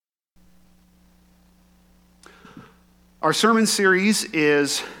Our sermon series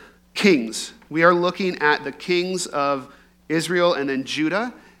is Kings. We are looking at the kings of Israel and then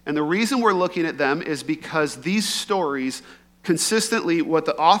Judah. And the reason we're looking at them is because these stories consistently, what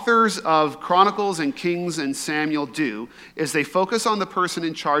the authors of Chronicles and Kings and Samuel do is they focus on the person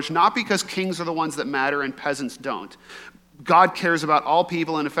in charge, not because kings are the ones that matter and peasants don't. God cares about all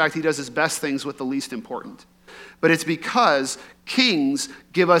people, and in fact, he does his best things with the least important. But it's because kings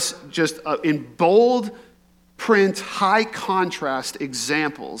give us just in bold print, high contrast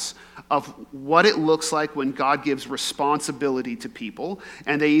examples of what it looks like when God gives responsibility to people,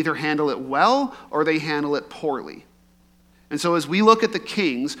 and they either handle it well or they handle it poorly. And so as we look at the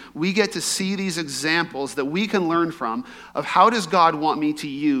kings, we get to see these examples that we can learn from of how does God want me to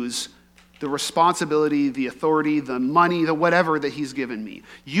use the responsibility, the authority, the money, the whatever that he's given me.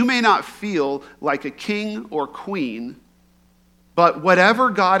 You may not feel like a king or queen, but whatever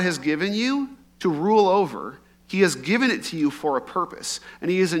God has given you to rule over, he has given it to you for a purpose, and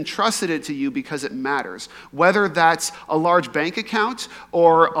he has entrusted it to you because it matters. Whether that's a large bank account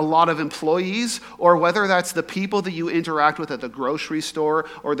or a lot of employees, or whether that's the people that you interact with at the grocery store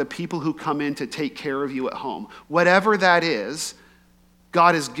or the people who come in to take care of you at home. Whatever that is,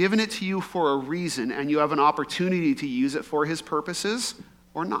 God has given it to you for a reason, and you have an opportunity to use it for his purposes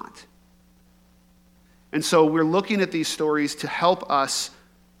or not. And so we're looking at these stories to help us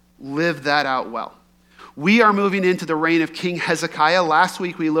live that out well. We are moving into the reign of King Hezekiah. Last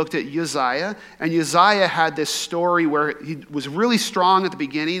week we looked at Uzziah, and Uzziah had this story where he was really strong at the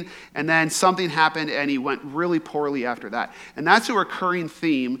beginning, and then something happened and he went really poorly after that. And that's a recurring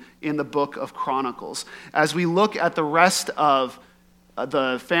theme in the book of Chronicles. As we look at the rest of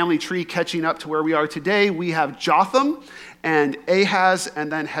the family tree catching up to where we are today, we have Jotham and Ahaz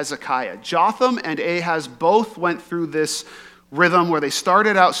and then Hezekiah. Jotham and Ahaz both went through this rhythm where they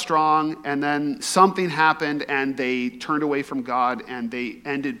started out strong and then something happened and they turned away from God and they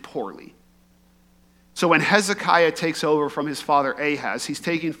ended poorly. So when Hezekiah takes over from his father Ahaz, he's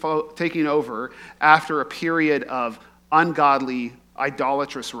taking over after a period of ungodly,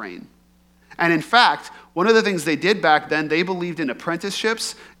 idolatrous reign. And in fact, one of the things they did back then, they believed in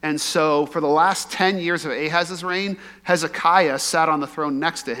apprenticeships. And so for the last 10 years of Ahaz's reign, Hezekiah sat on the throne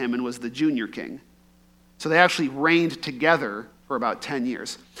next to him and was the junior king. So they actually reigned together for about 10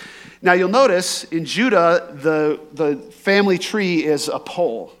 years. Now you'll notice in Judah, the family tree is a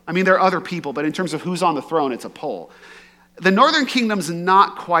pole. I mean, there are other people, but in terms of who's on the throne, it's a pole. The northern kingdom's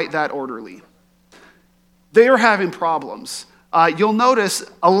not quite that orderly. They are having problems. You'll notice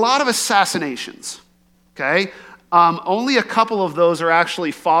a lot of assassinations, okay? Only a couple of those are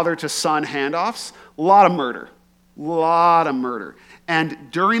actually father to son handoffs. A lot of murder.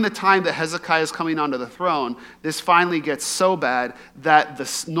 And during the time that Hezekiah is coming onto the throne, this finally gets so bad that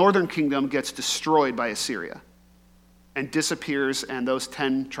the northern kingdom gets destroyed by Assyria and disappears, and those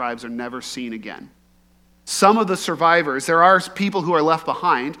 10 tribes are never seen again. Some of the survivors, there are people who are left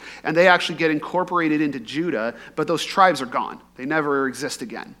behind, and they actually get incorporated into Judah, but those tribes are gone. They never exist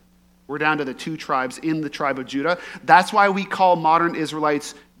again. We're down to the 2 tribes in the tribe of Judah. That's why we call modern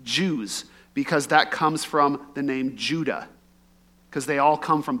Israelites Jews, because that comes from the name Judah, because they all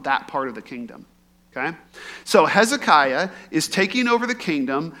come from that part of the kingdom. Okay? So Hezekiah is taking over the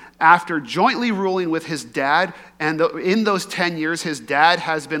kingdom after jointly ruling with his dad, and in those 10 years, his dad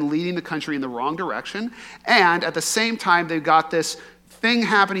has been leading the country in the wrong direction, and at the same time, they've got this thing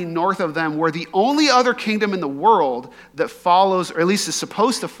happening north of them where the only other kingdom in the world that follows, or at least is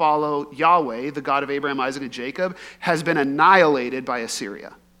supposed to follow Yahweh, the God of Abraham, Isaac, and Jacob, has been annihilated by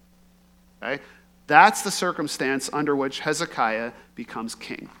Assyria. Okay? That's the circumstance under which Hezekiah becomes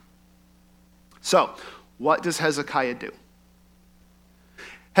king. So, what does Hezekiah do?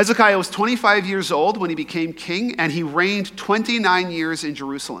 Hezekiah was 25 years old when he became king, and he reigned 29 years in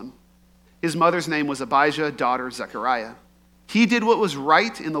Jerusalem. His mother's name was Abijah, daughter of Zechariah. He did what was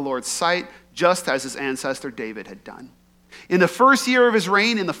right in the Lord's sight, just as his ancestor David had done. In the first year of his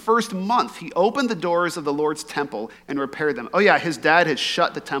reign, in the first month, he opened the doors of the Lord's temple and repaired them. Oh yeah, his dad had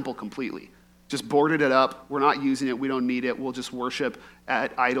shut the temple completely. Just boarded it up. We're not using it. We don't need it. We'll just worship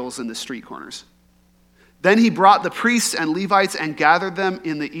at idols in the street corners. Then he brought the priests and Levites and gathered them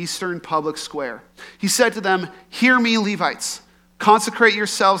in the eastern public square. He said to them, "Hear me, Levites. Consecrate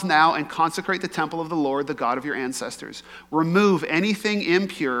yourselves now and consecrate the temple of the Lord, the God of your ancestors. Remove anything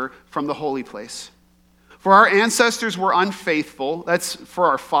impure from the holy place. For our ancestors were unfaithful," that's for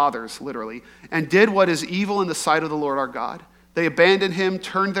our fathers, literally, "and did what is evil in the sight of the Lord our God. They abandoned him,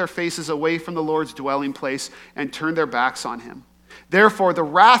 turned their faces away from the Lord's dwelling place, and turned their backs on him. Therefore, the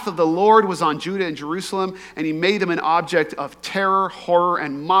wrath of the Lord was on Judah and Jerusalem, and he made them an object of terror, horror,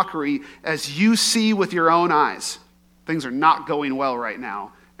 and mockery, as you see with your own eyes. Things are not going well right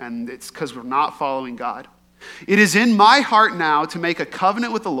now, and it's because we're not following God. It is in my heart now to make a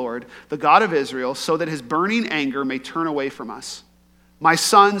covenant with the Lord, the God of Israel, so that his burning anger may turn away from us. My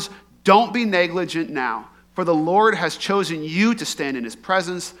sons, don't be negligent now, for the Lord has chosen you to stand in his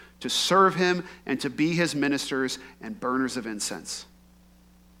presence, to serve him, and to be his ministers and burners of incense.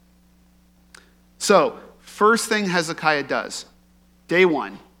 So, first thing Hezekiah does, day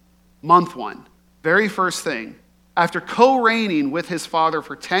one, month one, very first thing, after co-reigning with his father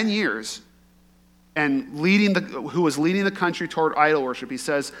for 10 years and who was leading the country toward idol worship, he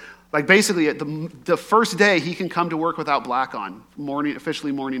says, like basically at the first day he can come to work without black on,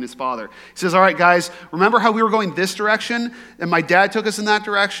 officially mourning his father. He says, all right, guys, remember how we were going this direction and my dad took us in that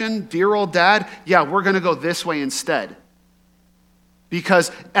direction? Dear old dad, yeah, we're going to go this way instead.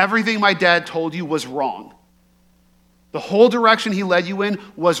 Because everything my dad told you was wrong. The whole direction he led you in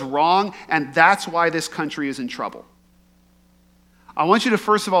was wrong, and that's why this country is in trouble. I want you to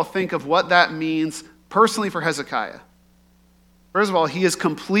first of all think of what that means personally for Hezekiah. First of all, he is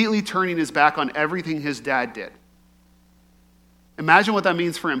completely turning his back on everything his dad did. Imagine what that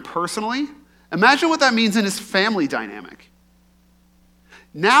means for him personally. Imagine what that means in his family dynamic.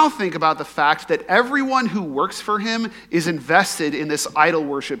 Now think about the fact that everyone who works for him is invested in this idol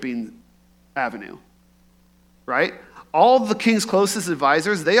worshiping avenue, right? All the king's closest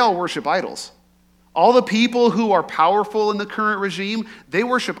advisors, they all worship idols. All the people who are powerful in the current regime, they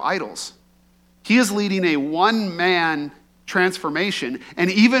worship idols. He is leading a one-man transformation,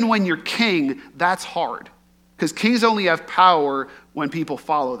 and even when you're king, that's hard, because kings only have power when people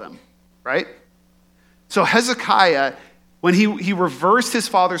follow them, right? So Hezekiah, when he reversed his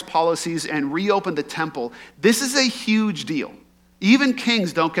father's policies and reopened the temple, this is a huge deal. Even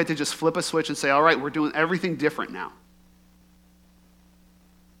kings don't get to just flip a switch and say, all right, we're doing everything different now.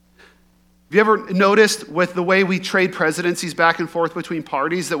 Have you ever noticed with the way we trade presidencies back and forth between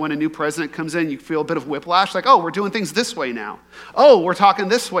parties that when a new president comes in, you feel a bit of whiplash? Like, oh, we're doing things this way now. Oh, we're talking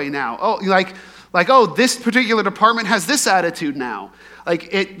this way now. Oh, oh, this particular department has this attitude now. Like,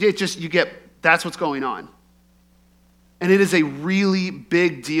 that's what's going on. And it is a really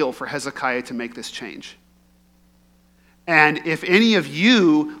big deal for Hezekiah to make this change. And if any of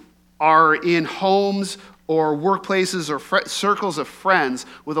you are in homes or workplaces or circles of friends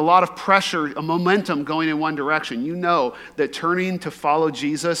with a lot of pressure, a momentum going in one direction, you know that turning to follow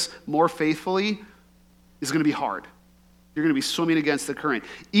Jesus more faithfully is going to be hard. You're going to be swimming against the current.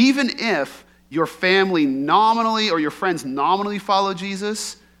 Even if your family nominally or your friends nominally follow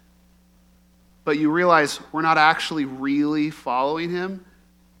Jesus, but you realize we're not actually really following him,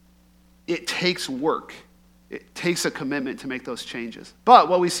 it takes work. It takes a commitment to make those changes. But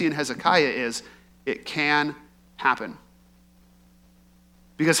what we see in Hezekiah is it can happen.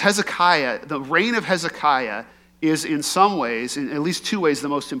 Because Hezekiah, the reign of Hezekiah is in some ways, in at least two ways, the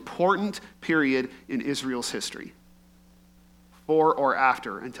most important period in Israel's history. Before or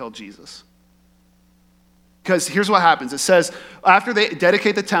after until Jesus. Because here's what happens. It says, after they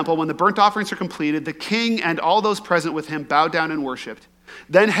dedicate the temple, when the burnt offerings are completed, the king and all those present with him bowed down and worshipped.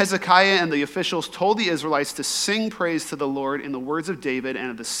 Then Hezekiah and the officials told the Israelites to sing praise to the Lord in the words of David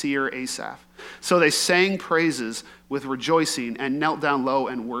and of the seer Asaph. So they sang praises with rejoicing and knelt down low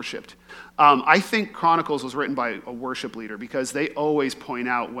and worshipped. I think Chronicles was written by a worship leader because they always point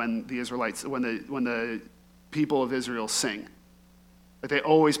out when the people of Israel sing. Like they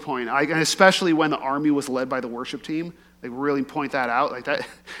always point, and especially when the army was led by the worship team, they really point that out. Like that,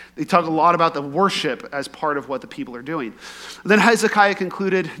 they talk a lot about the worship as part of what the people are doing. Then Hezekiah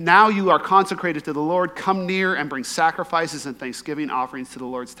concluded, "Now you are consecrated to the Lord. Come near and bring sacrifices and thanksgiving offerings to the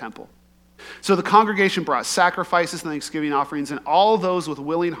Lord's temple." So the congregation brought sacrifices and thanksgiving offerings, and all those with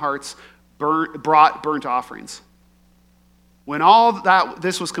willing hearts brought burnt offerings. When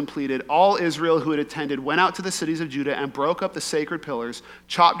this was completed, all Israel who had attended went out to the cities of Judah and broke up the sacred pillars,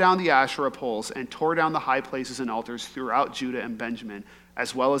 chopped down the Asherah poles, and tore down the high places and altars throughout Judah and Benjamin,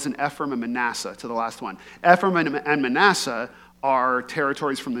 as well as in Ephraim and Manasseh, to the last one. Ephraim and Manasseh are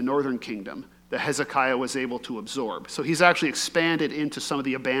territories from the northern kingdom that Hezekiah was able to absorb. So he's actually expanded into some of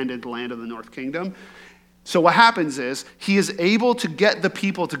the abandoned land of the north kingdom. So what happens is he is able to get the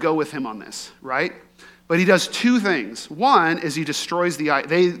people to go with him on this, right? But he does two things. One is they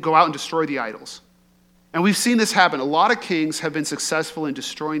go out and destroy the idols. And we've seen this happen. A lot of kings have been successful in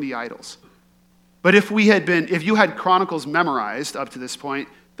destroying the idols. But if you had Chronicles memorized up to this point,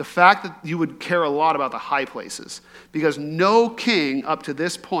 the fact that you would care a lot about the high places, because no king up to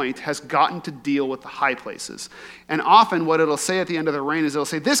this point has gotten to deal with the high places. And often what it'll say at the end of the reign is it'll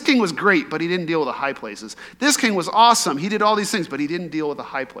say, this king was great, but he didn't deal with the high places. This king was awesome. He did all these things, but he didn't deal with the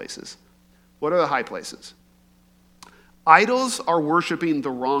high places. What are the high places? Idols are worshiping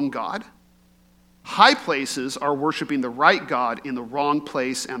the wrong God. High places are worshiping the right God in the wrong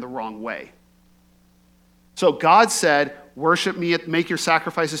place and the wrong way. So God said, worship me, make your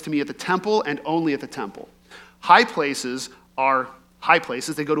sacrifices to me at the temple and only at the temple. High places are high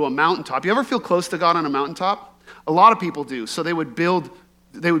places. They go to a mountaintop. You ever feel close to God on a mountaintop? A lot of people do. So they would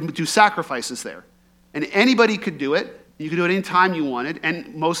do sacrifices there. And anybody could do it. You could do it any time you wanted,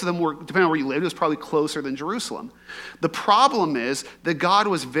 and most of them were, depending on where you lived, it was probably closer than Jerusalem. The problem is that God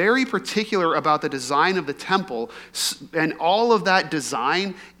was very particular about the design of the temple, and all of that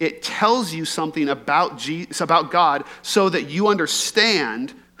design, it tells you something about God so that you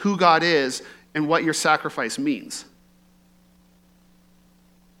understand who God is and what your sacrifice means.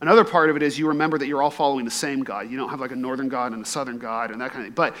 Another part of it is you remember that you're all following the same God. You don't have like a northern God and a southern God and that kind of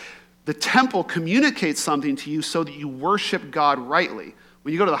thing. But the temple communicates something to you so that you worship God rightly.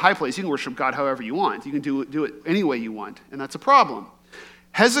 When you go to the high place, you can worship God however you want. You can do it any way you want, and that's a problem.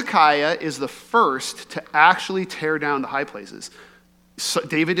 Hezekiah is the first to actually tear down the high places.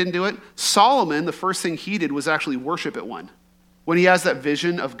 David didn't do it. Solomon, the first thing he did was actually worship at one. When he has that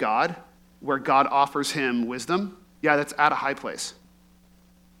vision of God, where God offers him wisdom, yeah, that's at a high place.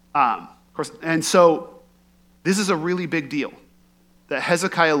 Of course, and so this is a really big deal, that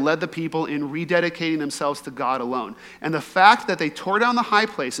Hezekiah led the people in rededicating themselves to God alone. And the fact that they tore down the high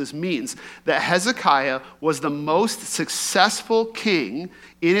places means that Hezekiah was the most successful king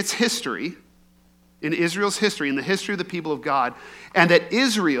in its history, in Israel's history, in the history of the people of God, and that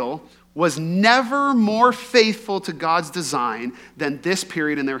Israel was never more faithful to God's design than this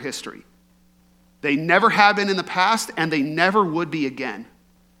period in their history. They never have been in the past, and they never would be again.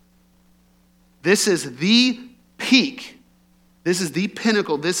 This is the peak. This is the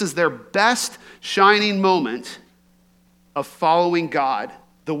pinnacle. This is their best shining moment of following God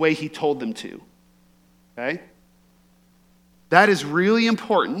the way he told them to. Okay? That is really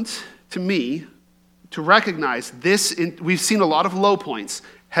important to me to recognize this. We've seen a lot of low points.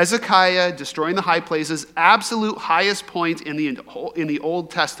 Hezekiah destroying the high places, absolute highest point in the Old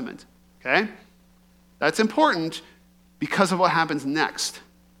Testament. Okay? That's important because of what happens next.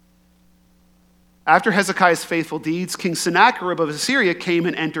 After Hezekiah's faithful deeds, King Sennacherib of Assyria came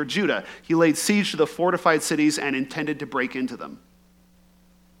and entered Judah. He laid siege to the fortified cities and intended to break into them.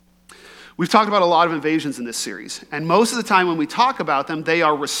 We've talked about a lot of invasions in this series, and most of the time when we talk about them, they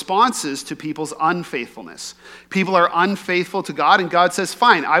are responses to people's unfaithfulness. People are unfaithful to God, and God says,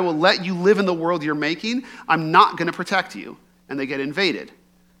 fine, I will let you live in the world you're making. I'm not going to protect you. And they get invaded.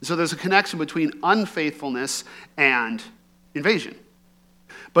 So there's a connection between unfaithfulness and invasion.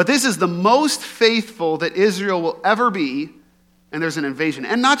 But this is the most faithful that Israel will ever be, and there's an invasion.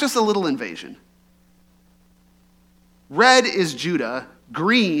 And not just a little invasion. Red is Judah,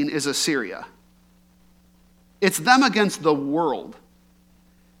 green is Assyria. It's them against the world.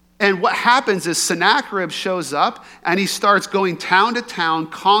 And what happens is Sennacherib shows up, and he starts going town to town,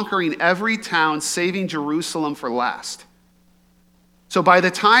 conquering every town, saving Jerusalem for last. So by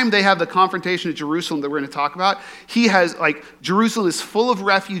the time they have the confrontation at Jerusalem that we're going to talk about, Jerusalem is full of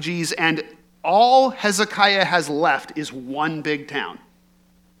refugees, and all Hezekiah has left is one big town.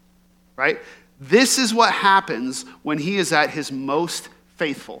 Right? This is what happens when he is at his most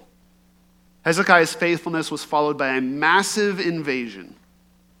faithful. Hezekiah's faithfulness was followed by a massive invasion.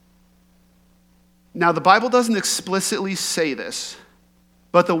 Now, the Bible doesn't explicitly say this,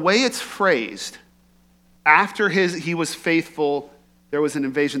 but the way it's phrased, after he was faithful, there was an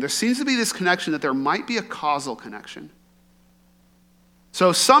invasion. There seems to be this connection that there might be a causal connection.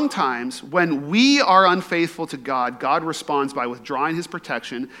 So sometimes when we are unfaithful to God, God responds by withdrawing his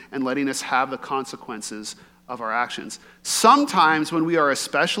protection and letting us have the consequences of our actions. Sometimes when we are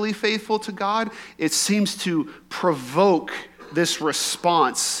especially faithful to God, it seems to provoke this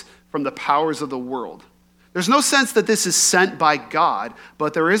response from the powers of the world. There's no sense that this is sent by God,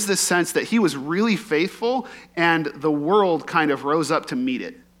 but there is this sense that he was really faithful and the world kind of rose up to meet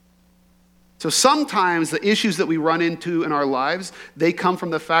it. So sometimes the issues that we run into in our lives, they come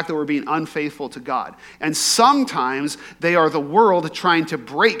from the fact that we're being unfaithful to God. And sometimes they are the world trying to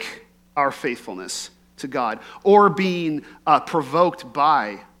break our faithfulness to God or being provoked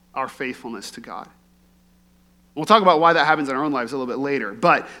by our faithfulness to God. We'll talk about why that happens in our own lives a little bit later,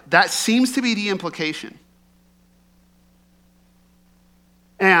 but that seems to be the implication.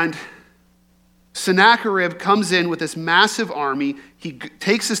 And Sennacherib comes in with this massive army. He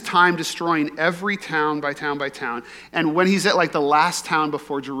takes his time destroying every town by town by town. And when he's at the last town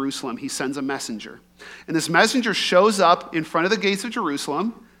before Jerusalem, he sends a messenger. And this messenger shows up in front of the gates of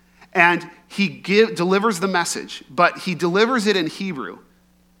Jerusalem, and he delivers the message. But he delivers it in Hebrew.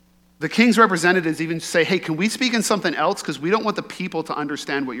 The king's representatives even say, hey, can we speak in something else? Because we don't want the people to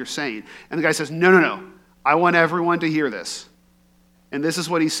understand what you're saying. And the guy says, no. I want everyone to hear this. And this is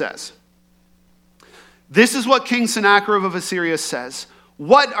what he says. This is what King Sennacherib of Assyria says.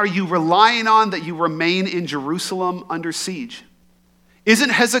 What are you relying on that you remain in Jerusalem under siege? Isn't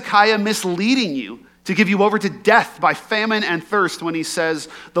Hezekiah misleading you to give you over to death by famine and thirst when he says,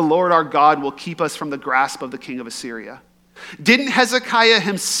 the Lord our God will keep us from the grasp of the king of Assyria? Didn't Hezekiah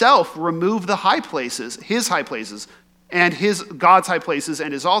himself remove the high places, his high places, and his God's high places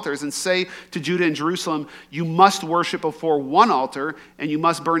and his altars, and say to Judah and Jerusalem, you must worship before one altar and you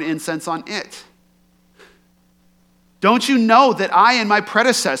must burn incense on it? Don't you know that what I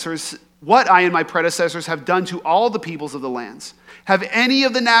and my predecessors have done to all the peoples of the lands? Have any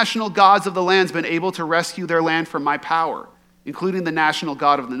of the national gods of the lands been able to rescue their land from my power, including the national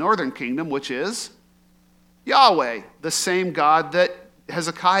God of the northern kingdom, which is Yahweh, the same God that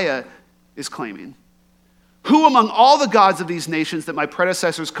Hezekiah is claiming? Who among all the gods of these nations that my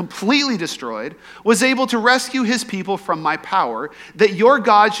predecessors completely destroyed was able to rescue his people from my power, that your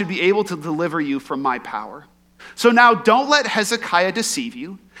God should be able to deliver you from my power? So now don't let Hezekiah deceive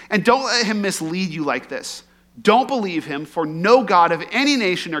you, and don't let him mislead you like this. Don't believe him, for no God of any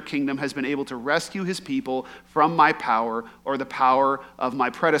nation or kingdom has been able to rescue his people from my power or the power of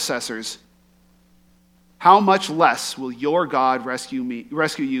my predecessors. How much less will your God rescue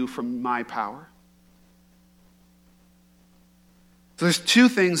you from my power? So there's two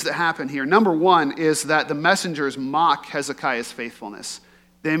things that happen here. Number one is that the messengers mock Hezekiah's faithfulness.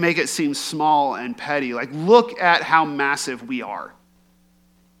 They make it seem small and petty. Like, look at how massive we are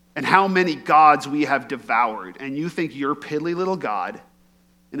and how many gods we have devoured. And you think your piddly little God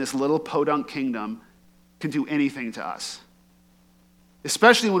in this little podunk kingdom can do anything to us,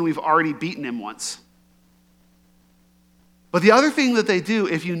 especially when we've already beaten him once. But the other thing that they do,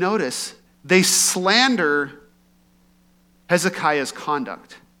 if you notice, they slander Hezekiah's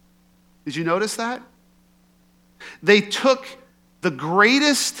conduct. Did you notice that? They took the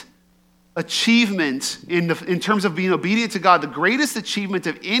greatest achievement in terms of being obedient to God, the greatest achievement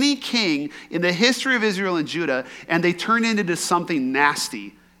of any king in the history of Israel and Judah, and they turned it into something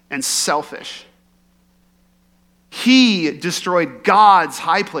nasty and selfish. He destroyed God's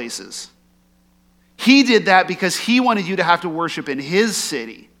high places. He did that because he wanted you to have to worship in his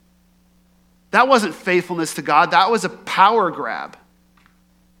city. That wasn't faithfulness to God. That was a power grab.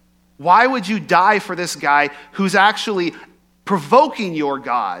 Why would you die for this guy who's actually provoking your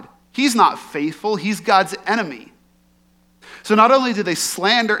God? He's not faithful. He's God's enemy. So not only do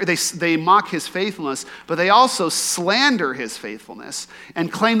they mock his faithfulness, but they also slander his faithfulness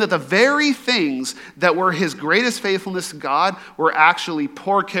and claim that the very things that were his greatest faithfulness to God were actually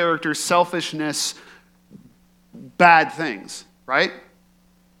poor character, selfishness, bad things, right?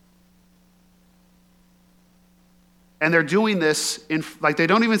 And they're doing this they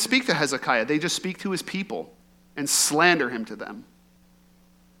don't even speak to Hezekiah. They just speak to his people and slander him to them.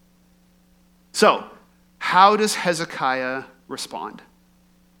 So, how does Hezekiah respond?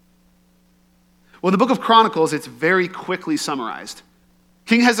 Well, in the book of Chronicles, it's very quickly summarized.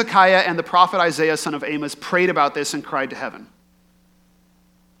 King Hezekiah and the prophet Isaiah, son of Amos, prayed about this and cried to heaven.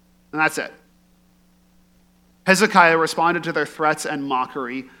 And that's it. Hezekiah responded to their threats and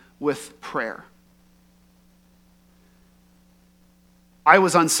mockery with prayer. I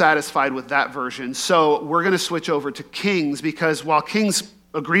was unsatisfied with that version, so we're going to switch over to Kings, because while Kings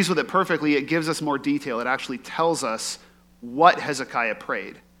agrees with it perfectly, it gives us more detail. It actually tells us what Hezekiah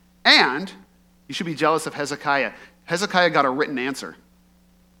prayed. And you should be jealous of Hezekiah. Hezekiah got a written answer.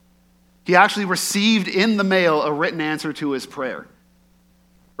 He actually received in the mail a written answer to his prayer.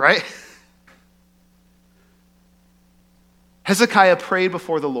 Right? Hezekiah prayed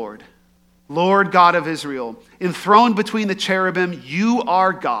before the Lord. Lord God of Israel, enthroned between the cherubim, you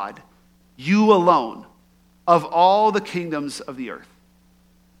are God, you alone, of all the kingdoms of the earth.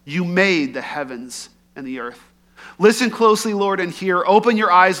 You made the heavens and the earth. Listen closely, Lord, and hear. Open your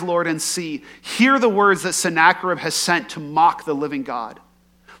eyes, Lord, and see. Hear the words that Sennacherib has sent to mock the living God.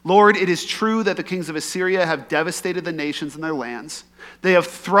 Lord, it is true that the kings of Assyria have devastated the nations and their lands. They have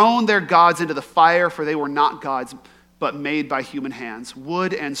thrown their gods into the fire, for they were not gods, but made by human hands,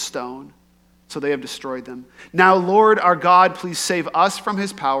 wood and stone. So they have destroyed them. Now, Lord, our God, please save us from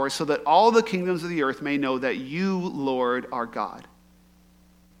his power, so that all the kingdoms of the earth may know that you, Lord, are God.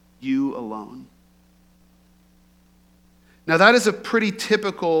 You alone. Now, that is a pretty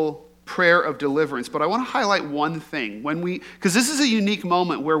typical prayer of deliverance, but I want to highlight one thing. Because this is a unique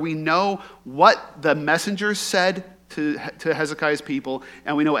moment where we know what the messengers said to Hezekiah's people,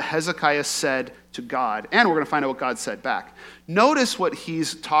 and we know what Hezekiah said to God, and we're going to find out what God said back. Notice what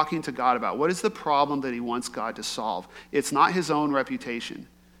he's talking to God about. What is the problem that he wants God to solve? It's not his own reputation.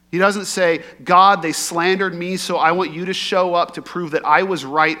 He doesn't say, God, they slandered me, so I want you to show up to prove that I was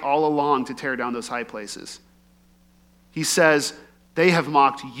right all along to tear down those high places. He says, they have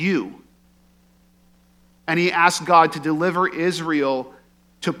mocked you. And he asks God to deliver Israel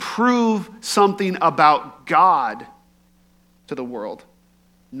to prove something about God to the world,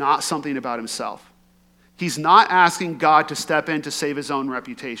 not something about himself. He's not asking God to step in to save his own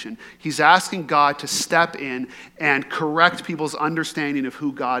reputation. He's asking God to step in and correct people's understanding of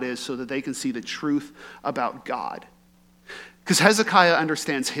who God is so that they can see the truth about God. Because Hezekiah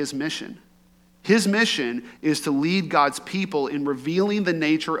understands his mission. His mission is to lead God's people in revealing the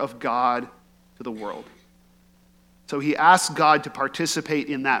nature of God to the world. So he asks God to participate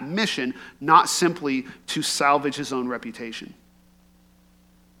in that mission, not simply to salvage his own reputation.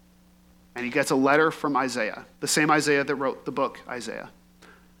 And he gets a letter from Isaiah, the same Isaiah that wrote the book Isaiah.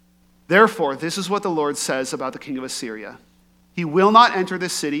 Therefore, this is what the Lord says about the king of Assyria. He will not enter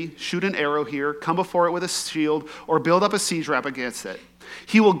this city, shoot an arrow here, come before it with a shield, or build up a siege ramp against it.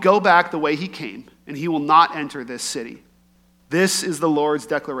 He will go back the way he came, and he will not enter this city. This is the Lord's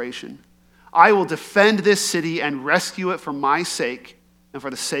declaration. I will defend this city and rescue it for my sake and for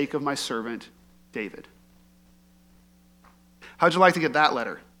the sake of my servant David. How'd you like to get that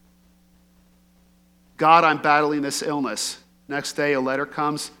letter? God, I'm battling this illness. Next day, a letter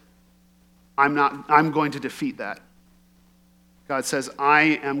comes. I'm going to defeat that. God says,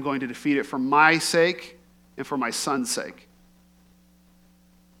 I am going to defeat it for my sake and for my son's sake.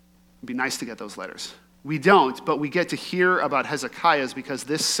 It'd be nice to get those letters. We don't, but we get to hear about Hezekiah's because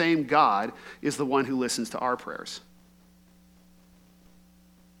this same God is the one who listens to our prayers.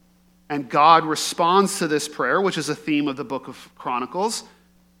 And God responds to this prayer, which is a theme of the book of Chronicles,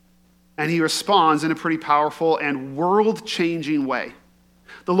 and he responds in a pretty powerful and world-changing way.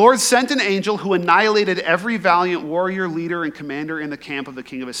 The Lord sent an angel who annihilated every valiant warrior, leader, and commander in the camp of the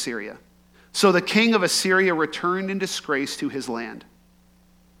king of Assyria. So the king of Assyria returned in disgrace to his land.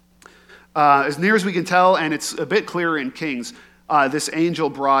 As near as we can tell, and it's a bit clearer in Kings, this angel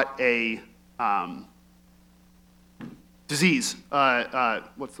brought a disease.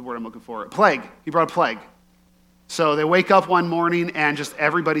 What's the word I'm looking for? A plague. He brought a plague. So they wake up one morning and just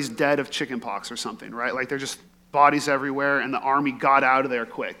everybody's dead of chickenpox or something, right? Like they're just bodies everywhere, and the army got out of there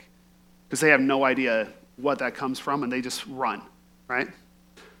quick because they have no idea what that comes from, and they just run, right?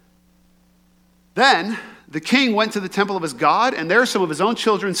 Then the king went to the temple of his God, and there some of his own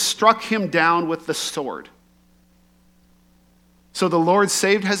children struck him down with the sword. So the Lord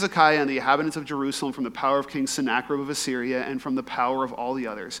saved Hezekiah and the inhabitants of Jerusalem from the power of King Sennacherib of Assyria and from the power of all the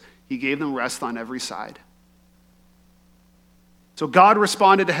others. He gave them rest on every side. So God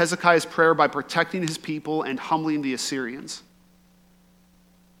responded to Hezekiah's prayer by protecting his people and humbling the Assyrians.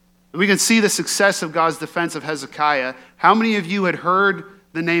 And we can see the success of God's defense of Hezekiah. How many of you had heard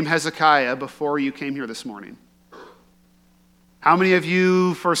the name Hezekiah before you came here this morning? How many of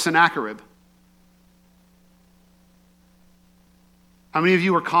you for Sennacherib? How many of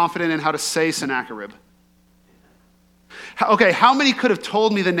you were confident in how to say Sennacherib? Okay, how many could have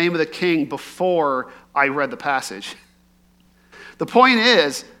told me the name of the king before I read the passage? The point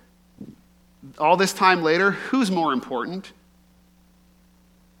is, all this time later, who's more important?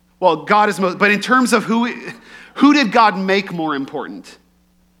 Well, God is most, but in terms of who did God make more important?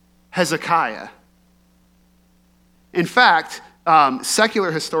 Hezekiah. In fact,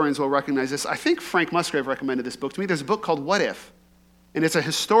 secular historians will recognize this. I think Frank Musgrave recommended this book to me. There's a book called What If? And it's a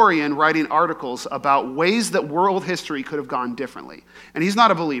historian writing articles about ways that world history could have gone differently. And he's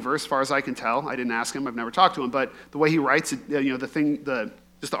not a believer, as far as I can tell. I didn't ask him. I've never talked to him. But the way he writes, just the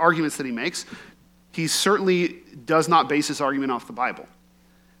arguments that he makes, he certainly does not base his argument off the Bible.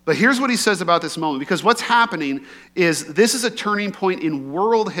 But here's what he says about this moment. Because what's happening is this is a turning point in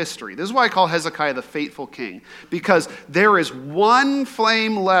world history. This is why I call Hezekiah the Fateful King. Because there is one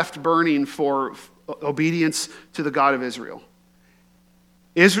flame left burning for obedience to the God of Israel.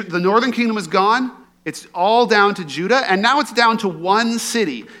 The northern kingdom is gone. It's all down to Judah, and now it's down to one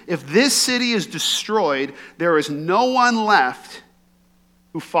city. If this city is destroyed, there is no one left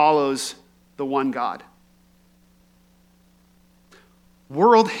who follows the one God.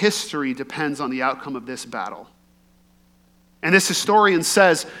 World history depends on the outcome of this battle. And this historian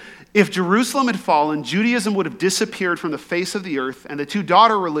says, if Jerusalem had fallen, Judaism would have disappeared from the face of the earth, and the two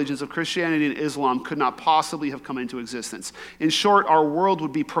daughter religions of Christianity and Islam could not possibly have come into existence. In short, our world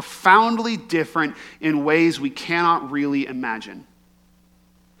would be profoundly different in ways we cannot really imagine.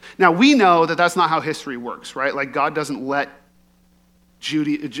 Now, we know that that's not how history works, right? Like, God doesn't let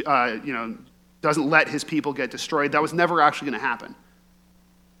doesn't let his people get destroyed. That was never actually going to happen.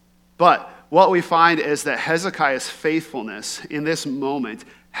 But what we find is that Hezekiah's faithfulness in this moment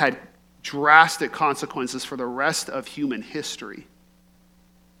had drastic consequences for the rest of human history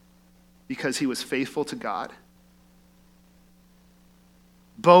because he was faithful to God.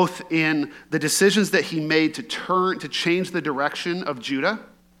 Both in the decisions that he made to change the direction of Judah,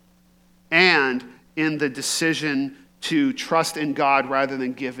 and in the decision to trust in God rather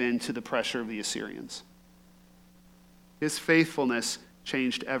than give in to the pressure of the Assyrians. His faithfulness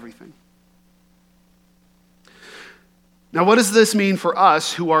changed everything. Now, what does this mean for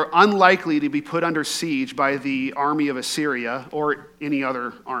us who are unlikely to be put under siege by the army of Assyria or any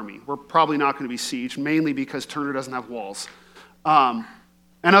other army? We're probably not going to be sieged, mainly because Turner doesn't have walls. And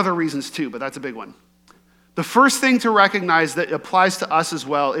other reasons too, but that's a big one. The first thing to recognize that applies to us as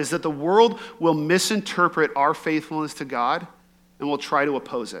well is that the world will misinterpret our faithfulness to God and will try to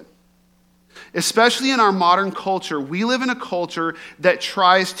oppose it. Especially in our modern culture, we live in a culture that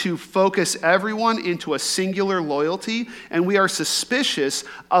tries to focus everyone into a singular loyalty, and we are suspicious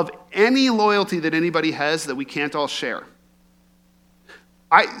of any loyalty that anybody has that we can't all share.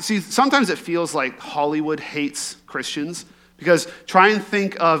 Sometimes it feels like Hollywood hates Christians, because try and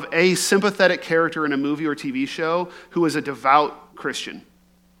think of a sympathetic character in a movie or TV show who is a devout Christian,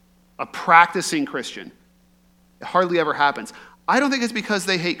 a practicing Christian. It hardly ever happens. I don't think it's because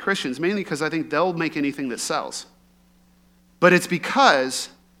they hate Christians, mainly because I think they'll make anything that sells. But it's because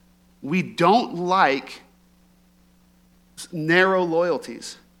we don't like narrow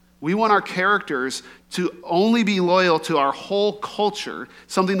loyalties. We want our characters to only be loyal to our whole culture,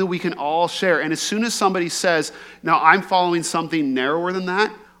 something that we can all share. And as soon as somebody says, no, I'm following something narrower than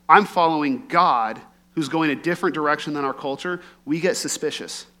that, I'm following God, who's going a different direction than our culture, we get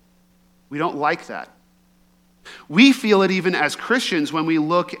suspicious. We don't like that. We feel it even as Christians when we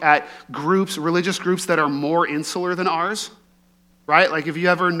look at groups, religious groups that are more insular than ours, right? Like if you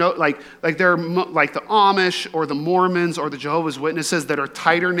ever know, like they're like the Amish or the Mormons or the Jehovah's Witnesses that are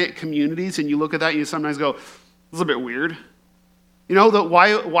tighter knit communities, and you look at that and you sometimes go, this is a bit weird. You know,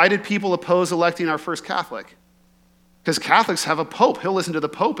 why did people oppose electing our first Catholic? Because Catholics have a pope. He'll listen to the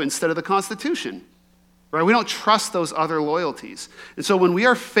pope instead of the Constitution. Right? We don't trust those other loyalties. And so when we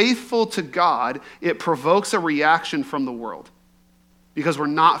are faithful to God, it provokes a reaction from the world because we're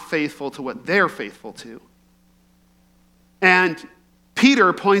not faithful to what they're faithful to. And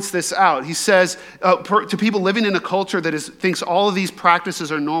Peter points this out. He says to people living in a culture that thinks all of these practices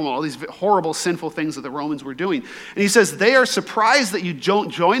are normal, all these horrible, sinful things that the Romans were doing. And he says they are surprised that you don't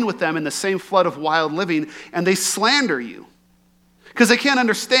join with them in the same flood of wild living, and they slander you. Because they can't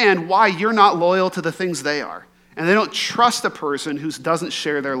understand why you're not loyal to the things they are. And they don't trust a person who doesn't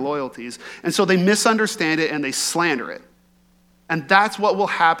share their loyalties. And so they misunderstand it and they slander it. And that's what will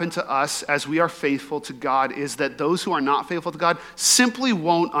happen to us as we are faithful to God, is that those who are not faithful to God simply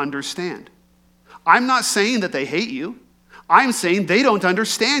won't understand. I'm not saying that they hate you. I'm saying they don't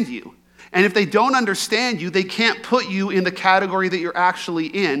understand you. And if they don't understand you, they can't put you in the category that you're actually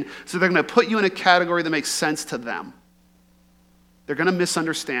in. So they're going to put you in a category that makes sense to them. They're going to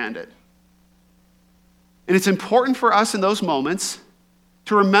misunderstand it. And it's important for us in those moments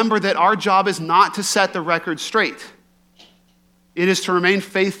to remember that our job is not to set the record straight. It is to remain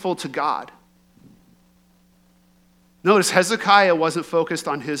faithful to God. Notice Hezekiah wasn't focused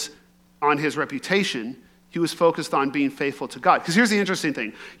on his reputation. He was focused on being faithful to God. Because here's the interesting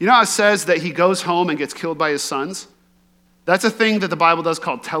thing. You know how it says that he goes home and gets killed by his sons? That's a thing that the Bible does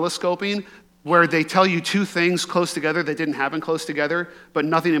called telescoping, where they tell you two things close together that didn't happen close together, but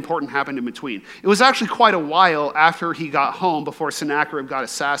nothing important happened in between. It was actually quite a while after he got home before Sennacherib got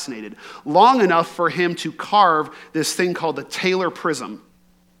assassinated, long enough for him to carve this thing called the Taylor Prism.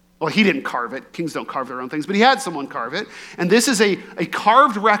 Well, he didn't carve it. Kings don't carve their own things, but he had someone carve it. And this is a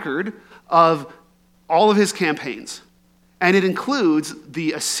carved record of all of his campaigns. And it includes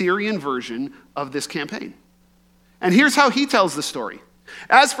the Assyrian version of this campaign. And here's how he tells the story.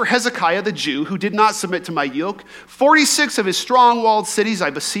 As for Hezekiah the Jew, who did not submit to my yoke, 46 of his strong walled cities I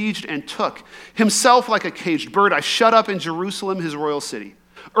besieged and took. Himself like a caged bird I shut up in Jerusalem, his royal city.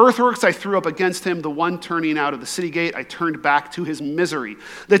 Earthworks I threw up against him, the one turning out of the city gate I turned back to his misery.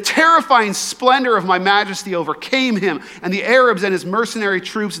 The terrifying splendor of my majesty overcame him, and the Arabs and his mercenary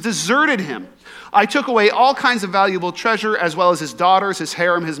troops deserted him. I took away all kinds of valuable treasure, as well as his daughters, his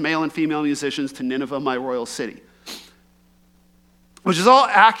harem, his male and female musicians, to Nineveh, my royal city. Which is all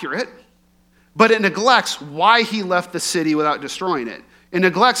accurate, but it neglects why he left the city without destroying it. It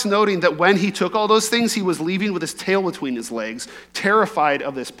neglects noting that when he took all those things, he was leaving with his tail between his legs, terrified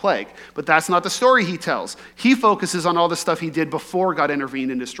of this plague. But that's not the story he tells. He focuses on all the stuff he did before God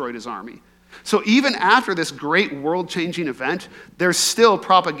intervened and destroyed his army. So even after this great world-changing event, there's still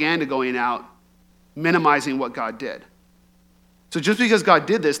propaganda going out minimizing what God did. So just because God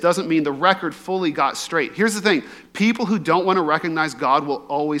did this doesn't mean the record fully got straight. Here's the thing. People who don't want to recognize God will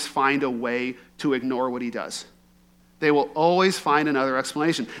always find a way to ignore what he does. They will always find another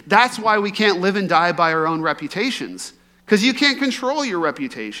explanation. That's why we can't live and die by our own reputations, because you can't control your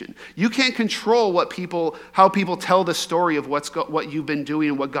reputation. You can't control how people tell the story of what you've been doing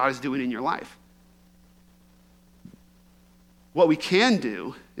and what God is doing in your life. What we can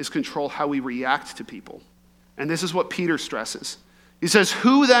do is control how we react to people. And this is what Peter stresses. He says,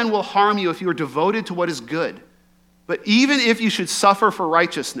 "Who then will harm you if you are devoted to what is good? But even if you should suffer for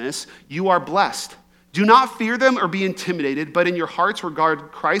righteousness, you are blessed. Do not fear them or be intimidated, but in your hearts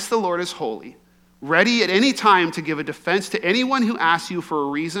regard Christ the Lord as holy, ready at any time to give a defense to anyone who asks you for a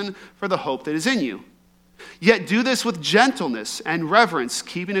reason for the hope that is in you. Yet do this with gentleness and reverence,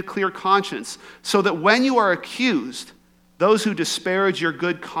 keeping a clear conscience, so that when you are accused, those who disparage your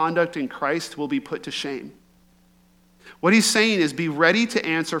good conduct in Christ will be put to shame." What he's saying is be ready to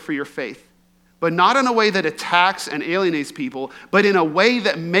answer for your faith, but not in a way that attacks and alienates people, but in a way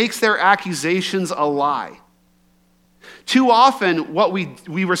that makes their accusations a lie. Too often,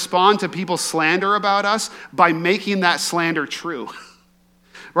 we respond to people's slander about us by making that slander true.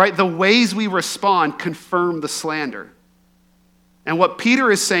 Right? The ways we respond confirm the slander. And what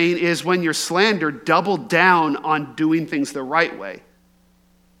Peter is saying is when you're slandered, double down on doing things the right way.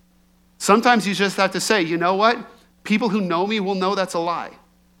 Sometimes you just have to say, you know what? People who know me will know that's a lie.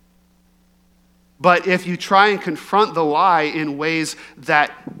 But if you try and confront the lie in ways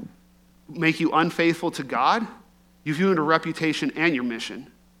that make you unfaithful to God, you've ruined a reputation and your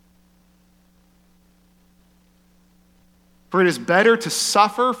mission. For it is better to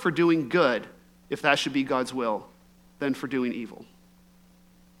suffer for doing good, if that should be God's will, than for doing evil.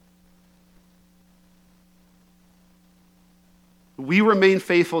 We remain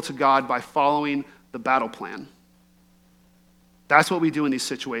faithful to God by following the battle plan. That's what we do in these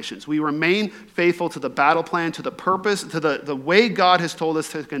situations. We remain faithful to the battle plan, to the purpose, to the way God has told us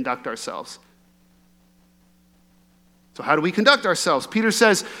to conduct ourselves. So how do we conduct ourselves? Peter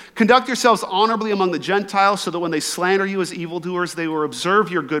says, "Conduct yourselves honorably among the Gentiles, so that when they slander you as evildoers, they will observe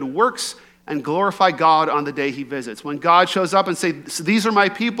your good works and glorify God on the day he visits." When God shows up and says, "These are my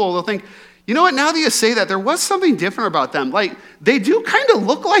people," they'll think, you know what, now that you say that, there was something different about them. Like, they do kind of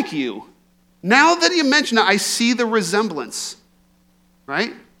look like you. Now that you mention it, I see the resemblance.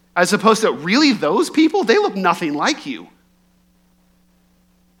 Right? As opposed to, really, those people? They look nothing like you.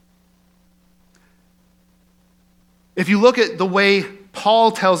 If you look at the way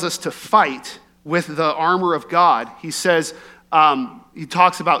Paul tells us to fight with the armor of God, he says, he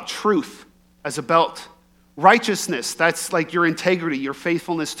talks about truth as a belt. Righteousness, that's like your integrity, your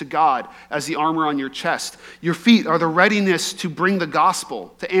faithfulness to God as the armor on your chest. Your feet are the readiness to bring the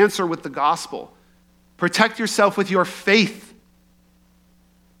gospel, to answer with the gospel. Protect yourself with your faith.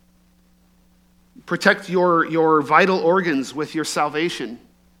 Protect your vital organs with your salvation.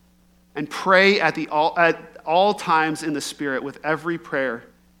 And pray at all times in the Spirit with every prayer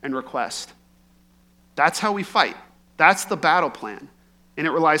and request. That's how we fight. That's the battle plan. And it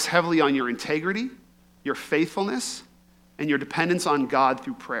relies heavily on your integrity, your faithfulness, and your dependence on God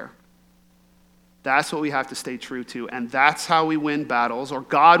through prayer. That's what we have to stay true to. And that's how we win battles, or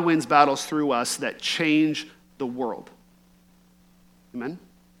God wins battles through us that change the world. Amen?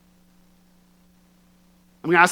 I'm going to ask